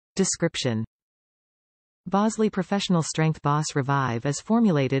Description: Bosley Professional Strength BosRevive is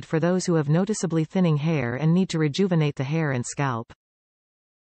formulated for those who have noticeably thinning hair and need to rejuvenate the hair and scalp.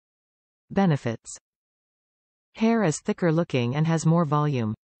 Benefits: hair is thicker looking and has more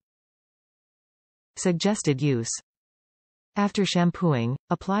volume. Suggested use: after shampooing,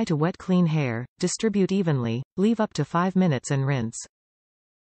 apply to wet clean hair, distribute evenly, leave up to 5 minutes and rinse.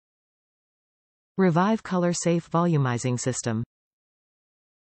 Revive Color Safe Volumizing System.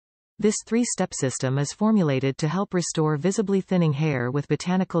 This 3-step system is formulated to help restore visibly thinning hair with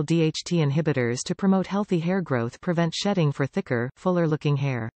botanical DHT inhibitors to promote healthy hair growth, prevent shedding for thicker, fuller-looking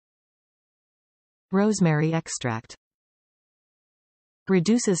hair. Rosemary Extract.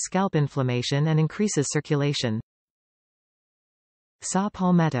 Reduces scalp inflammation and increases circulation.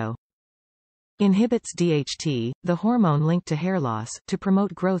 Palmetto. Inhibits DHT, the hormone linked to hair loss, to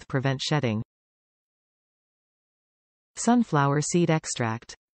promote growth, prevent shedding. Sunflower Seed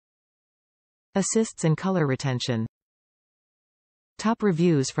Extract. Assists in color retention. Top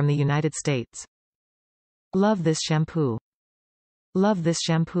reviews from the United States. Love this shampoo. Love this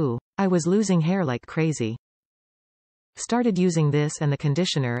shampoo. I was losing hair like crazy. Started using this and the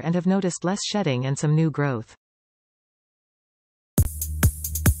conditioner and have noticed less shedding and some new growth.